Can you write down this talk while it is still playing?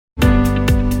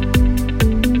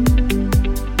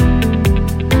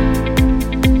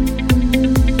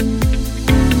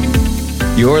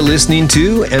You're listening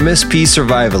to MSP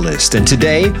Survivalist, and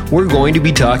today we're going to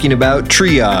be talking about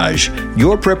triage,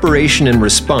 your preparation and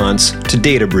response to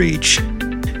data breach.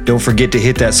 Don't forget to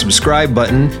hit that subscribe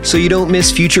button so you don't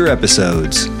miss future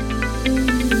episodes.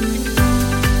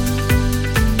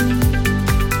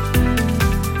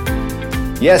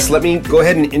 Yes, let me go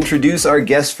ahead and introduce our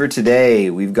guest for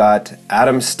today. We've got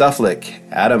Adam Stufflick.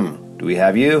 Adam, do we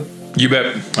have you? You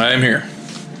bet. I am here.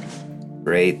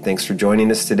 Great. Thanks for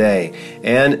joining us today.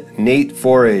 And Nate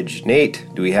Forage. Nate,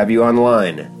 do we have you on the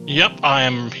line? Yep, I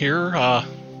am here.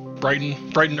 Bright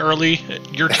and early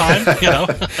your time,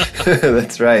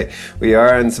 That's right. We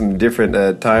are on some different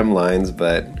timelines,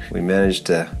 but we managed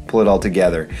to pull it all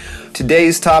together.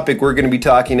 Today's topic, we're going to be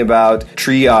talking about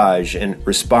triage and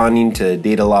responding to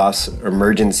data loss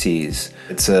emergencies.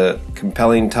 It's a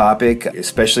compelling topic,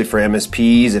 especially for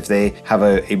MSPs if they have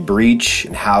a breach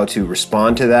and how to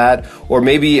respond to that. Or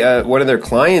maybe one of their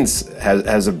clients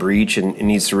has a breach and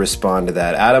needs to respond to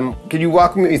that. Adam, could you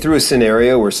walk me through a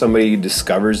scenario where somebody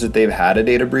discovers that they've had a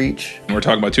data breach? We're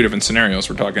talking about two different scenarios.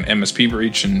 We're talking MSP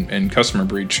breach and customer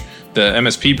breach. The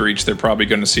MSP breach, they're probably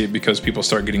going to see it because people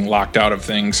start getting locked out of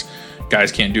things.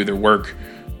 Guys can't do their work,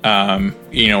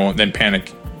 then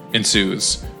panic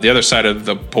ensues. The other side of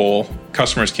the pole,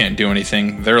 customers can't do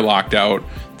anything. They're locked out.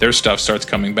 Their stuff starts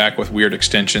coming back with weird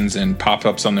extensions and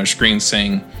pop-ups on their screen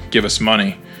saying, give us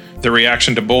money. The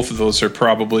reaction to both of those are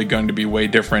probably going to be way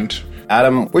different.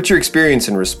 Adam, what's your experience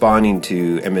in responding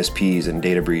to MSPs and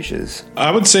data breaches?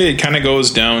 I would say it kind of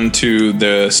goes down to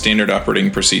the standard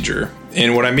operating procedure.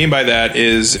 And what I mean by that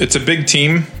is it's a big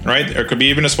team, right? Or it could be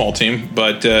even a small team,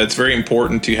 but it's very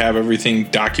important to have everything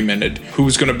documented.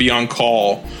 Who's going to be on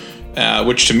call,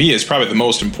 which to me is probably the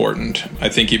most important. I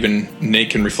think even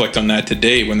Nate can reflect on that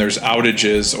today when there's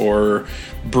outages or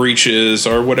breaches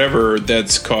or whatever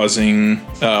that's causing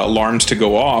alarms to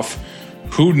go off.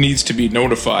 Who needs to be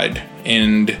notified?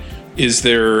 And is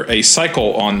there a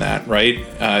cycle on that, right?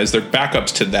 Is there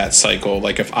backups to that cycle?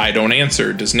 Like if I don't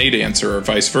answer, does Nate answer or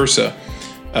vice versa?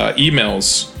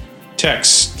 Emails,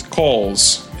 texts,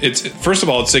 calls. It's first of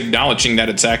all, it's acknowledging that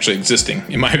it's actually existing,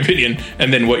 in my opinion,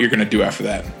 and then what you're going to do after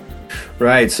that.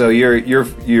 Right. So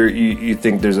you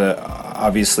think there's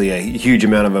obviously a huge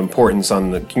amount of importance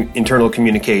on the internal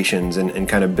communications and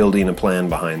kind of building a plan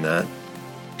behind that.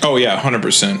 Oh yeah,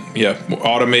 100%. Yeah,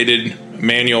 automated,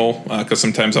 manual, because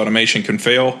sometimes automation can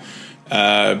fail.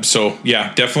 So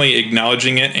yeah, definitely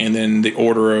acknowledging it, and then the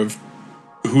order of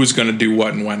who's going to do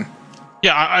what and when.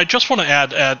 Yeah, I just want to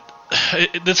add,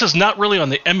 this is not really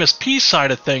on the MSP side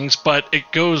of things, but it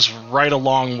goes right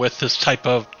along with this type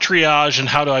of triage and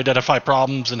how to identify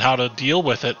problems and how to deal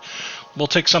with it. We'll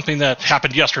take something that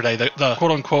happened yesterday, the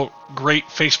quote-unquote great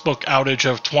Facebook outage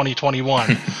of 2021.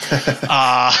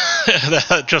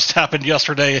 That just happened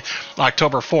yesterday,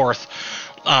 October 4th.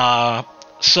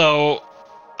 So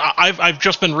I've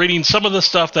just been reading some of the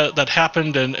stuff that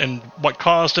happened and what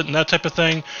caused it and that type of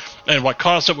thing. And what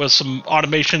caused it was some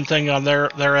automation thing on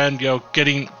their end,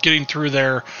 getting through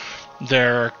their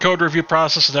code review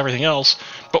process and everything else.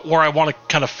 But where I want to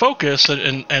kind of focus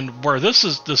and where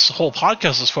this whole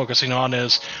podcast is focusing on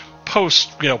is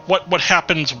post, what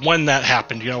happens when that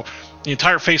happened. The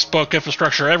entire Facebook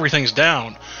infrastructure, everything's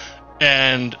down,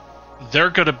 and they're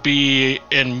going to be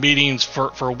in meetings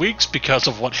for weeks because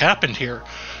of what happened here.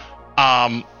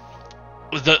 One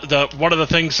of the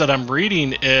things that I'm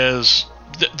reading is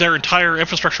their entire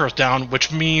infrastructure was down,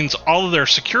 which means all of their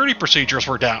security procedures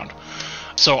were down.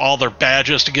 So all their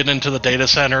badges to get into the data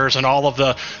centers and all of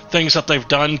the things that they've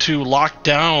done to lock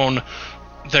down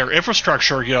their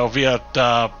infrastructure, via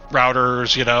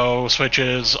routers,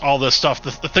 switches, all this stuff,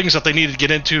 the things that they needed to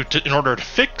get into in order to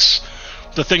fix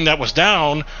the thing that was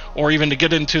down, or even to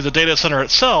get into the data center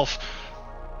itself,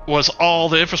 was all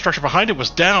the infrastructure behind it was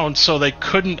down, so they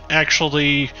couldn't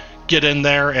actually get in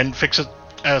there and fix it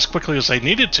as quickly as they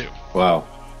needed to. Wow.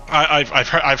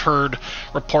 I've heard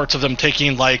reports of them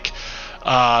taking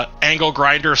angle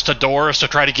grinders to doors to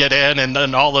try to get in, and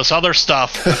then all this other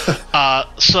stuff.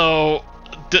 So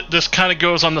this kind of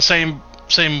goes on the same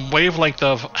wavelength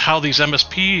of how these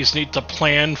MSPs need to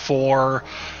plan for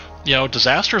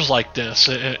disasters like this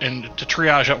and to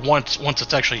triage it once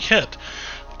it's actually hit.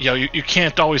 You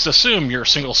can't always assume your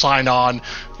single sign-on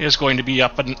is going to be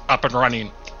up and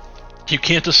running. You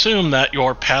can't assume that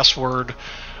your password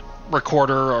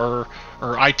recorder or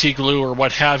IT glue or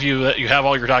what have you, that you have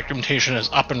all your documentation is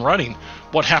up and running.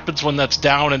 What happens when that's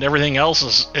down and everything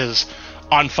else is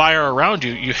on fire around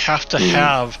you? You have to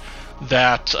have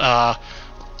that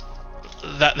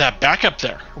backup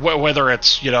there, whether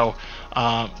it's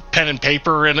pen and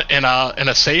paper in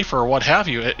a safe or what have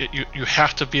you. You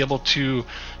have to be able to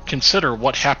consider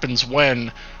what happens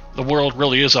when the world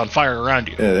really is on fire around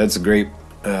you. Yeah, that's a great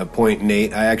point,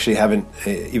 Nate. I actually haven't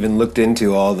even looked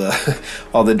into all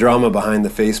the drama behind the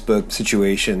Facebook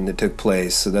situation that took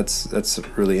place. So that's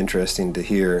really interesting to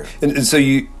hear. And so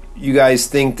you guys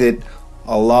think that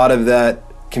a lot of that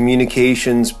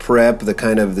communications prep, the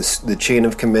kind of the chain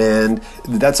of command,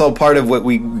 that's all part of what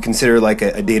we consider like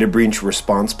a data breach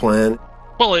response plan?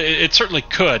 Well, it certainly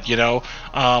could,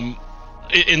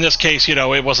 in this case,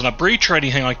 it wasn't a breach or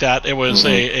anything like that. It was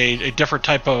a different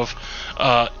type of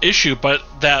issue, but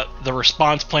that the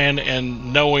response plan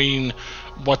and knowing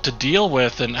what to deal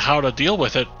with and how to deal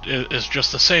with it is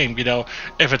just the same.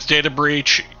 If it's data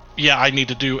breach, I need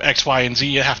to do X, Y, and Z.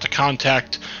 You have to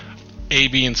contact A,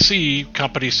 B, and C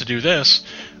companies to do this.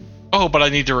 Oh, but I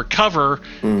need to recover.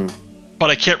 But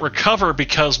I can't recover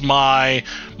because my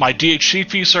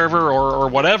DHCP server or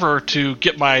whatever to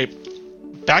get my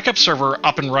backup server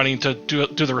up and running to do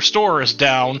the restore is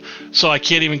down, so I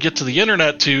can't even get to the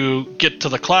internet to get to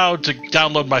the cloud to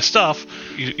download my stuff.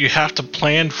 You have to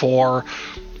plan for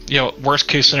worst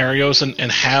case scenarios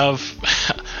and have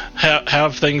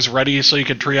things ready so you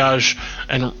can triage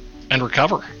and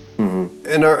recover.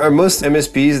 And are most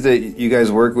MSPs that you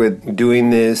guys work with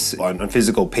doing this on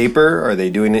physical paper? Are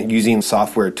they doing it using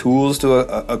software tools to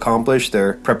accomplish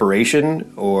their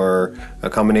preparation, or a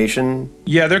combination?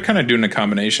 Yeah, they're kind of doing a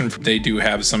combination. They do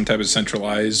have some type of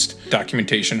centralized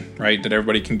documentation, right, that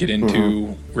everybody can get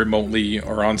into remotely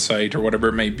or on site or whatever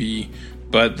it may be.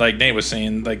 But like Nate was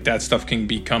saying, like that stuff can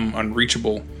become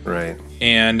unreachable. Right.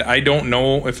 And I don't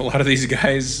know if a lot of these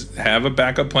guys have a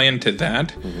backup plan to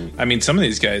that. I mean, some of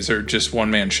these guys are just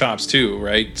one-man shops too,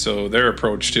 right? So their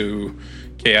approach to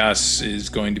chaos is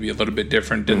going to be a little bit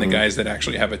different than the guys that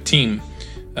actually have a team.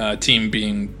 Team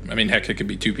being, I mean, heck, it could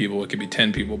be 2 people, it could be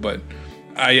 10 people, but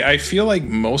I feel like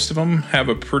most of them have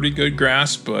a pretty good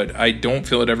grasp, but I don't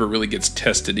feel it ever really gets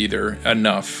tested either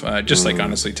enough. Just like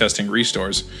honestly testing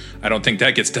restores, I don't think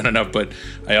that gets done enough, but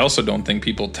I also don't think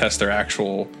people test their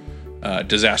actual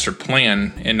disaster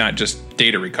plan and not just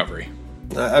data recovery.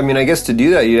 I mean, I guess to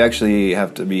do that, you actually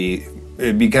have to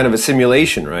it'd be kind of a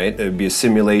simulation, right? It'd be a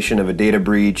simulation of a data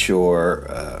breach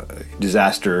or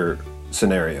disaster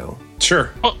scenario.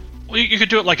 Sure. Well, you could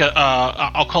do it like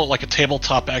I'll call it like a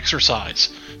tabletop exercise.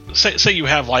 Say you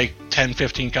have like 10,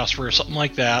 15 customers, something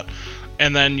like that,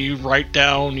 and then you write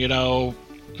down,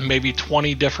 maybe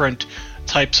 20 different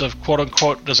types of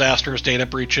quote-unquote disasters, data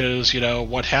breaches,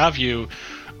 what have you,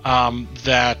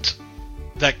 that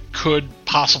could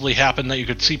possibly happen, that you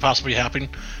could see possibly happen,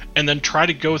 and then try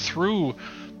to go through,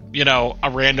 a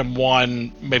random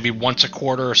one, maybe once a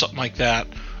quarter or something like that,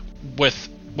 with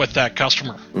that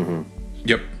customer.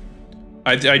 Yep.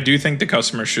 I do think the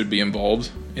customer should be involved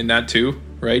in that too,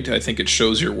 right? I think it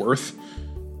shows your worth,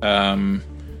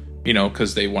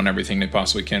 because they want everything they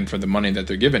possibly can for the money that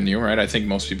they're giving you, right? I think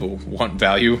most people want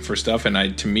value for stuff,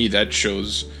 and to me, that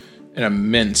shows an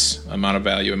immense amount of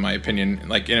value, in my opinion.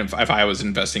 Like, if I was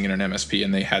investing in an MSP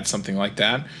and they had something like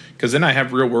that, because then I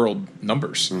have real world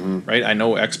numbers, right? I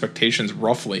know expectations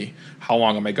roughly. How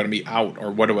long am I going to be out, or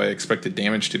what do I expect the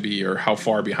damage to be, or how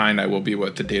far behind I will be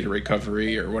with the data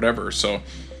recovery or whatever. So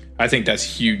I think that's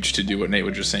huge to do what Nate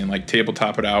was just saying, like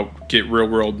tabletop it out, get real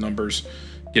world numbers,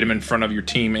 get them in front of your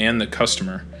team and the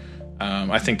customer.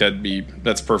 I think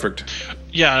that's perfect.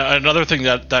 Yeah, another thing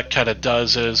that kind of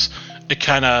does is it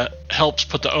kind of helps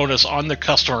put the onus on the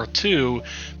customer too,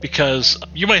 because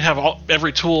you might have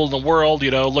every tool in the world,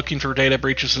 looking for data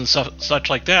breaches and such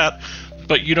like that,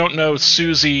 but you don't know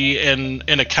Susie in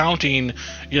accounting,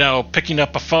 picking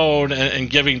up a phone and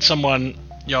giving someone,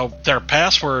 their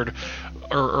password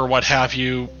or what have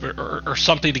you, or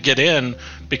something to get in,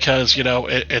 because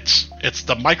it's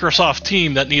the Microsoft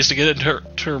team that needs to get into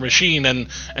her machine and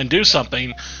do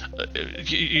something.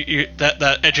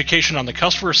 That education on the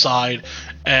customer side,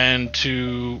 and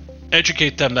to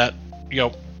educate them that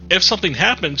if something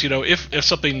happens, if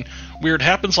something weird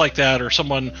happens like that, or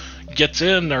someone gets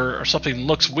in, or something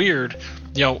looks weird,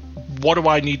 what do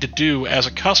I need to do as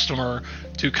a customer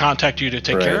to contact you to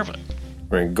take care of it?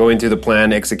 Right, going through the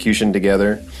plan execution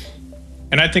together.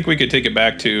 And I think we could take it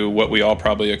back to what we all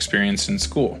probably experienced in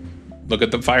school. Look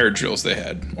at the fire drills they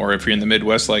had. Or if you're in the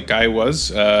Midwest like I was,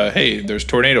 hey, there's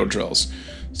tornado drills.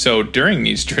 So during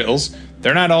these drills,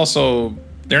 they're not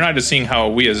just seeing how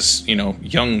we as,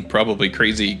 young, probably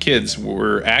crazy kids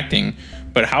were acting,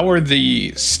 but how are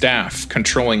the staff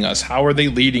controlling us? How are they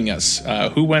leading us?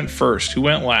 Who went first? Who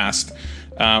went last?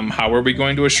 How are we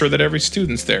going to assure that every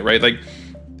student's there, right? Like,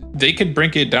 they could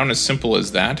break it down as simple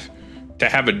as that to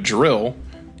have a drill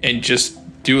and just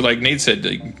do, like Nate said,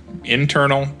 like,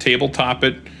 internal, tabletop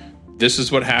it. This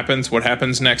is what happens. What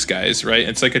happens next, guys, right?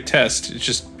 It's like a test. It's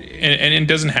just, and it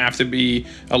doesn't have to be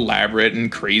elaborate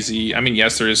and crazy. I mean,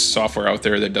 yes, there is software out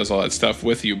there that does all that stuff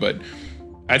with you, but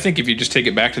I think if you just take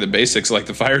it back to the basics, like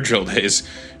the fire drill days,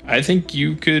 I think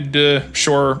you could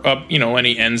shore up,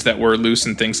 any ends that were loose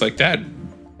and things like that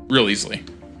real easily.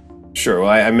 Sure. Well,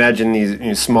 I imagine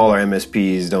these smaller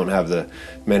MSPs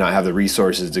may not have the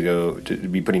resources to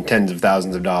be putting tens of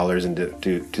thousands of dollars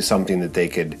into something that they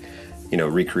could,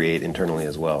 recreate internally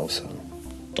as well. So.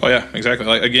 Oh yeah, exactly.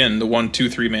 Like, again, the 1, 2,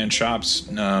 3 man shops,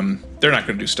 they're not going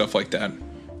to do stuff like that.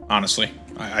 Honestly,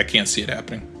 I can't see it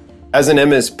happening. As an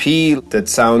MSP, that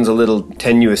sounds a little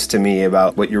tenuous to me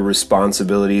about what your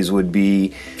responsibilities would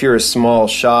be. If you're a small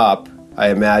shop, I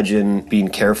imagine being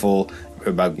careful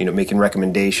about making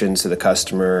recommendations to the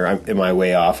customer. Am I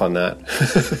way off on that?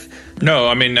 No,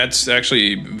 I mean, that's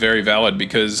actually very valid,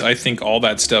 because I think all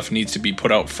that stuff needs to be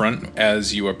put out front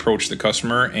as you approach the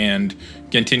customer and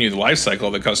continue the life cycle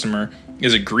of the customer,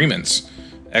 is agreements,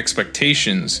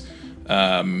 expectations.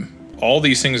 All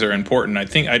these things are important.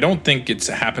 I don't think it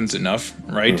happens enough,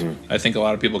 right? Mm-hmm. I think a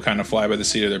lot of people kind of fly by the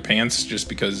seat of their pants just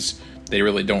because they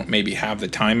really don't maybe have the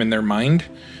time in their mind,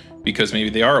 because maybe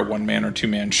they are a 1-man or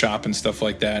 2-man shop and stuff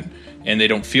like that, and they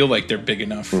don't feel like they're big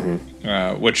enough,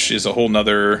 which is a whole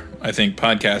nother, I think,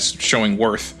 podcast showing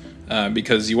worth,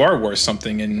 because you are worth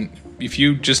something. And if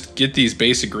you just get these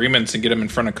base agreements and get them in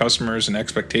front of customers and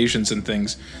expectations and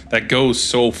things, that goes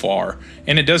so far.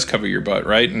 And it does cover your butt,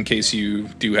 right? In case you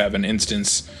do have an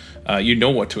instance, you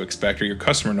know what to expect, or your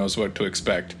customer knows what to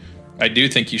expect. I do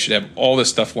think you should have all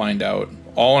this stuff lined out,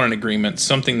 all on an agreement,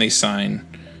 something they sign,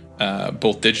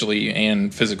 both digitally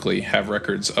and physically, have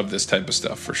records of this type of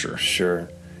stuff for sure. Sure.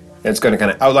 And it's going to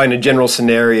kind of outline a general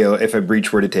scenario. If a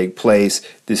breach were to take place,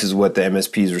 this is what the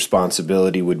MSP's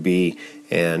responsibility would be,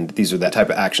 and these are the type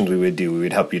of actions we would do. We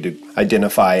would help you to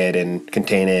identify it and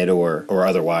contain it or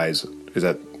otherwise. Is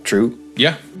that true?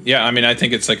 Yeah. I mean, I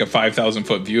think it's like a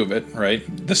 5,000-foot view of it, right?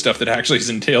 The stuff that actually is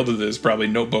entailed to this, probably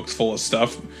notebooks full of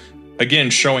stuff.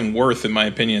 Again, showing worth, in my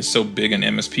opinion, is so big in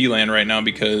MSP land right now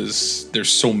because there's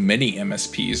so many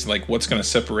MSPs. Like, what's going to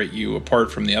separate you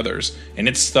apart from the others? And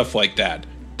it's stuff like that.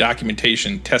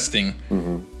 Documentation, testing,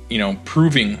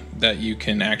 proving that you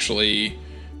can actually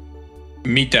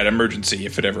meet that emergency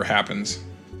if it ever happens.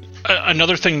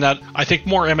 Another thing that I think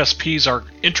more MSPs are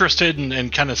interested in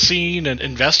and kind of seeing and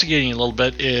investigating a little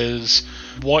bit is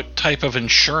what type of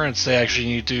insurance they actually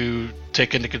need to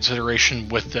take into consideration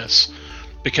with this.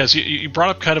 Because you brought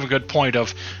up kind of a good point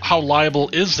of how liable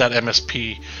is that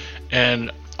MSP,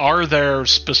 and are there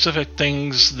specific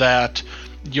things that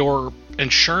your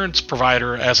insurance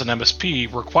provider as an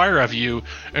MSP require of you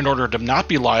in order to not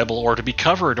be liable or to be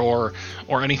covered or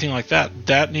anything like that.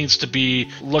 That needs to be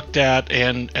looked at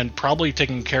and probably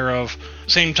taken care of.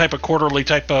 Same type of quarterly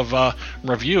type of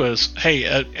review as,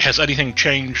 hey, has anything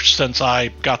changed since I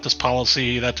got this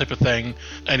policy, that type of thing.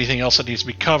 Anything else that needs to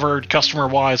be covered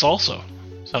customer-wise also.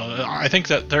 So I think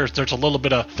that there's a little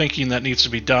bit of thinking that needs to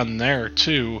be done there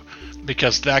too,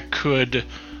 because that could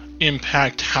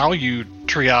impact how you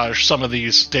triage some of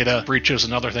these data breaches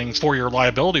and other things for your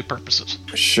liability purposes.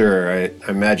 Sure. I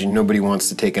imagine nobody wants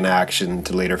to take an action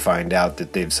to later find out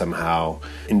that they've somehow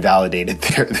invalidated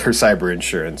their cyber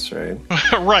insurance, right?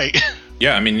 Right.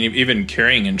 Yeah, I mean, even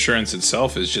carrying insurance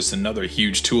itself is just another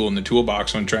huge tool in the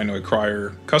toolbox when trying to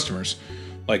acquire customers.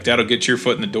 Like, that'll get your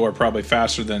foot in the door probably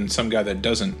faster than some guy that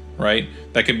doesn't, right?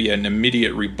 That could be an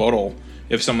immediate rebuttal.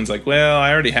 If someone's like, well,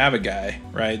 I already have a guy,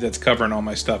 right, that's covering all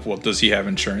my stuff. Well, does he have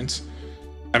insurance?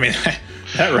 I mean,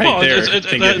 that right there.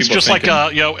 It's just thinking,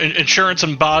 like insurance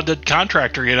and bonded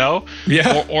contractor,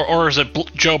 Yeah. Or is it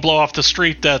Joe Blow off the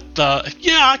street that,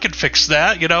 I can fix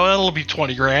that, it'll be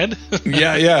 $20,000.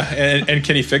 Yeah. And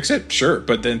can he fix it? Sure.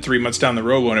 But then 3 months down the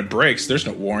road when it breaks, there's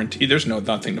no warranty. There's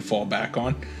nothing to fall back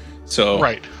on. So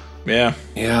right. Yeah.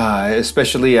 Yeah,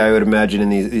 especially I would imagine in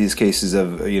these cases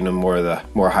of,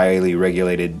 more highly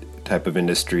regulated type of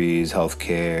industries,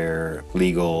 healthcare,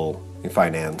 legal,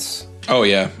 finance. Oh,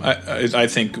 yeah. I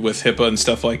think with HIPAA and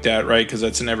stuff like that, right, because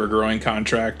that's an ever-growing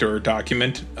contract or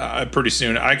document, pretty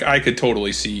soon I could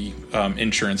totally see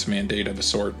insurance mandate of a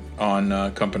sort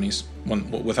on companies,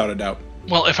 without a doubt.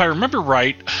 Well, if I remember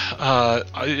right,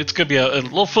 it's going to be a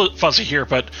little fuzzy here,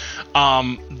 but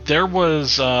there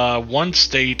was one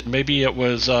state, maybe it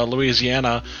was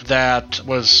Louisiana, that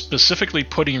was specifically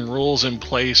putting rules in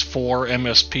place for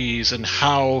MSPs and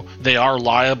how they are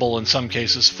liable in some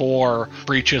cases for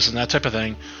breaches and that type of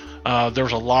thing. There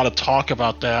was a lot of talk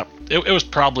about that. It was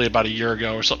probably about a year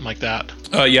ago or something like that.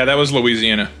 Yeah, that was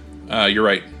Louisiana. You're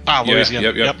right.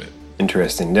 Louisiana. Yep.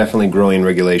 Interesting. Definitely growing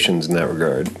regulations in that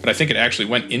regard. But I think it actually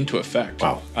went into effect.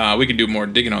 Wow. We could do more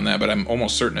digging on that, but I'm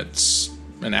almost certain it's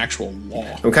an actual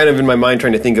law. I'm kind of in my mind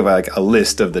trying to think of like a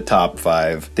list of the top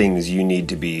 5 things you need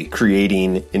to be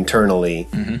creating internally.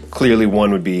 Clearly,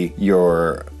 one would be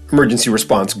your emergency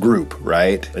response group,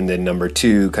 right? And then number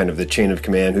 2, kind of the chain of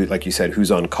command, who, like you said,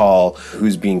 who's on call,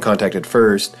 who's being contacted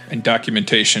first. And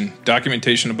documentation.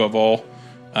 Documentation above all,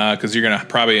 because you're going to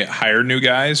probably hire new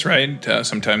guys, right?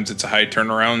 Sometimes it's a high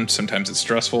turnaround. Sometimes it's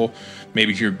stressful.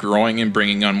 Maybe you're growing and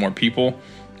bringing on more people.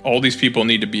 All these people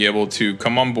need to be able to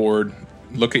come on board,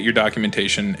 look at your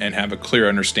documentation, and have a clear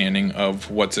understanding of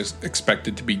what's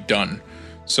expected to be done.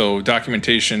 So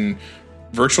documentation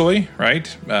virtually, right?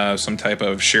 Some type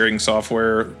of sharing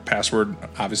software, password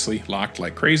obviously locked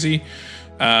like crazy.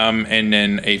 And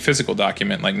then a physical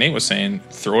document, like Nate was saying,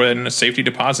 throw it in a safety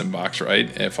deposit box, right?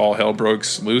 If all hell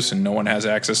breaks loose and no one has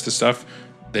access to stuff,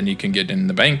 then you can get in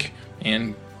the bank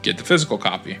and get the physical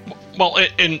copy. Well,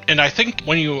 and I think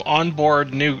when you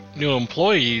onboard new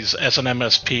employees as an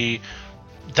MSP,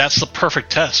 that's the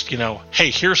perfect test. Hey,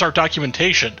 here's our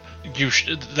documentation.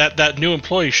 That new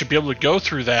employee should be able to go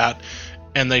through that,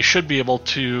 and they should be able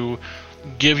to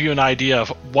give you an idea of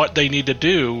what they need to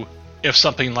do if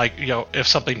something if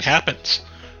something happens.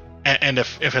 And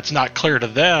if it's not clear to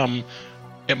them,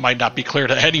 it might not be clear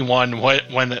to anyone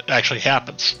when it actually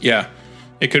happens. Yeah.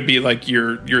 It could be like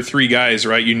your 3 guys,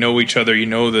 right? You know each other. You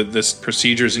know that this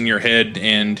procedure's in your head,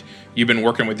 and you've been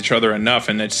working with each other enough,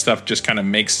 and that stuff just kind of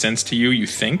makes sense to you, you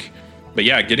think. But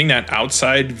yeah, getting that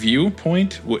outside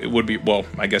viewpoint would be, well,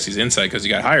 I guess he's inside because he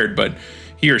got hired, but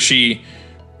he or she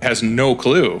has no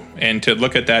clue. And to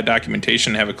look at that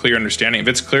documentation and have a clear understanding, if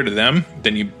it's clear to them,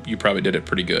 then you probably did it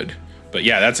pretty good. But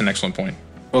yeah, that's an excellent point.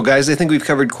 Well, guys, I think we've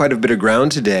covered quite a bit of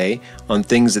ground today on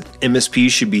things that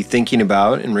MSPs should be thinking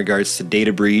about in regards to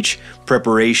data breach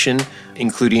preparation,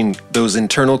 including those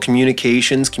internal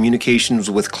communications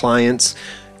with clients,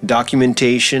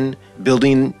 documentation,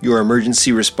 building your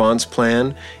emergency response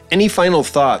plan. Any final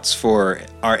thoughts for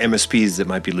our MSPs that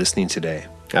might be listening today?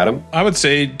 Adam? I would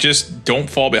say just don't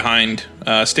fall behind.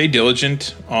 Stay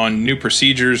diligent on new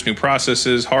procedures, new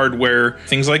processes, hardware,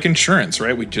 things like insurance,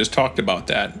 right? We just talked about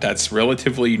that. That's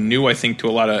relatively new, I think, to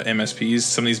a lot of MSPs.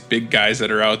 Some of these big guys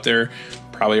that are out there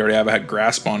probably already have a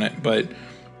grasp on it, but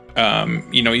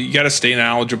you got to stay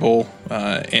knowledgeable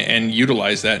and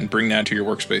utilize that and bring that to your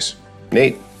workspace.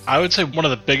 Nate? I would say one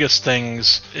of the biggest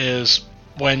things is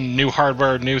when new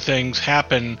hardware, new things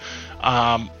happen,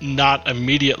 not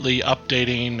immediately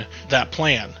updating that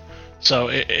plan. So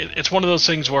it's one of those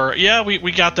things where,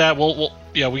 we got that.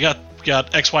 We got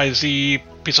XYZ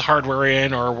piece of hardware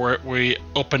in, or we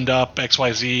opened up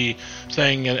XYZ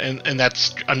thing, and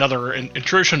that's another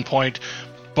intrusion point.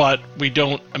 But we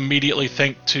don't immediately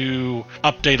think to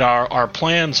update our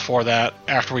plans for that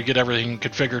after we get everything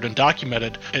configured and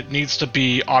documented. It needs to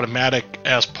be automatic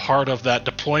as part of that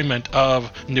deployment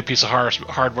of new piece of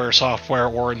hardware, software,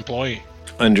 or employee.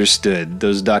 Understood.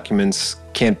 Those documents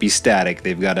can't be static.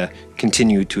 They've got to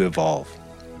continue to evolve.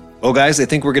 Well, guys, I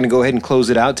think we're going to go ahead and close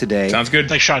it out today. Sounds good.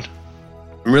 Thanks, Sean.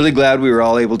 I'm really glad we were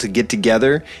all able to get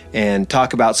together and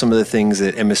talk about some of the things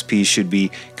that MSPs should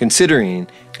be considering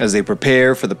as they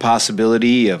prepare for the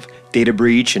possibility of data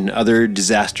breach and other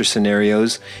disaster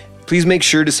scenarios. Please make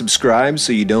sure to subscribe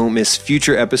so you don't miss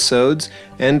future episodes,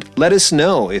 and let us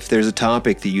know if there's a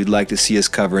topic that you'd like to see us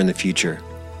cover in the future.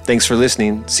 Thanks for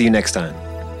listening. See you next time.